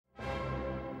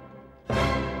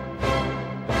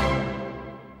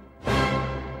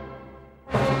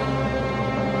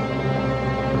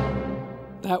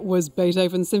That was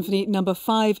Beethoven's Symphony No.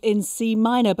 5 in C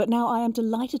minor, but now I am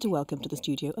delighted to welcome to the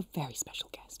studio a very special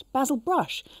guest, Basil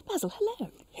Brush. Basil, hello.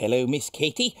 Hello, Miss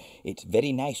Katie. It's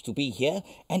very nice to be here,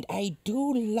 and I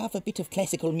do love a bit of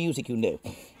classical music, you know.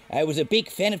 I was a big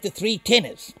fan of the three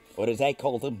tenors, or as I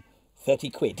call them, 30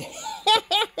 quid.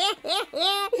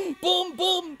 Boom,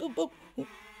 boom, boom,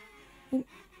 boom.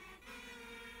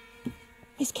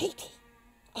 Miss Katie,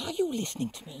 are you listening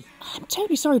to me? I'm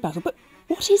terribly sorry, Basil, but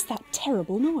what is that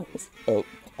terrible noise? Oh,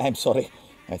 I'm sorry.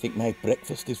 I think my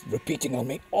breakfast is repeating on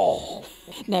me. Oh.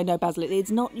 No, Basil,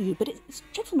 it's not you, but it's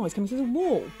a dreadful noise coming through the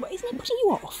wall. Isn't it putting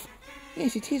you off?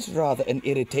 Yes, it is rather an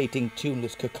irritating,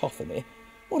 tuneless cacophony.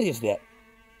 What is that?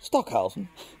 Stockhausen?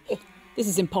 This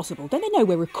is impossible. Don't they know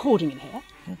we're recording in here?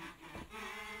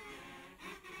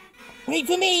 Wait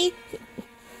for me!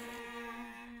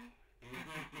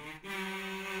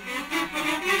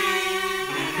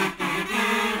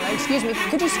 Excuse me,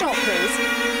 could you stop, please?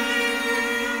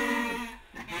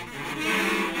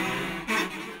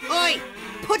 Oi!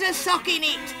 Put a sock in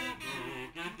it!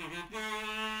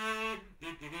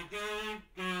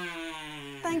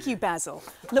 Thank you, Basil.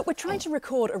 Look, we're trying to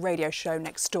record a radio show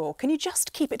next door. Can you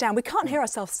just keep it down? We can't hear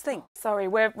ourselves think. Sorry,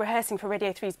 we're rehearsing for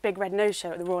Radio 3's Big Red Nose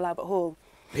show at the Royal Albert Hall.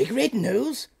 Big Red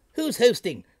Nose? Who's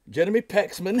hosting? Jeremy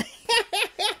Paxman.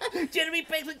 Jeremy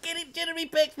Paxman, get it, Jeremy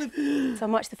Paxman. So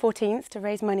March the 14th to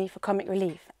raise money for comic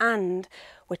relief, and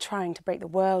we're trying to break the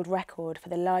world record for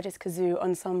the largest kazoo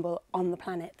ensemble on the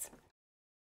planet.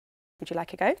 Would you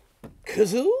like a go?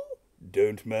 Kazoo?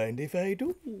 Don't mind if I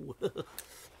do.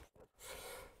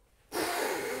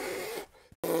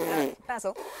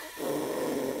 Basil,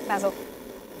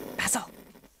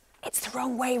 it's the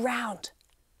wrong way round.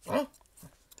 Huh?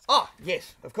 Ah,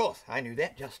 yes, of course, I knew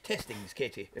that. Just testing, Miss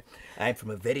Katie. I'm from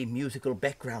a very musical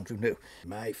background, you know.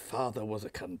 My father was a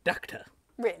conductor.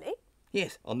 Really?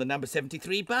 Yes, on the number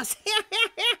 73 bus.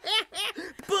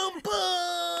 Boom,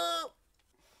 boom!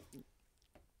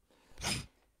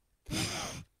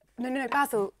 No,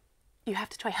 Basil, you have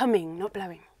to try humming, not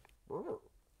blowing. Well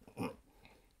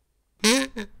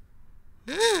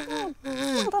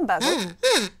done, Basil.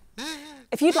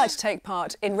 If you'd like to take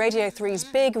part in Radio 3's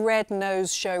Big Red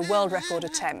Nose Show world record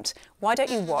attempt, why don't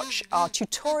you watch our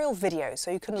tutorial video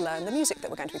so you can learn the music that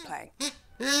we're going to be playing?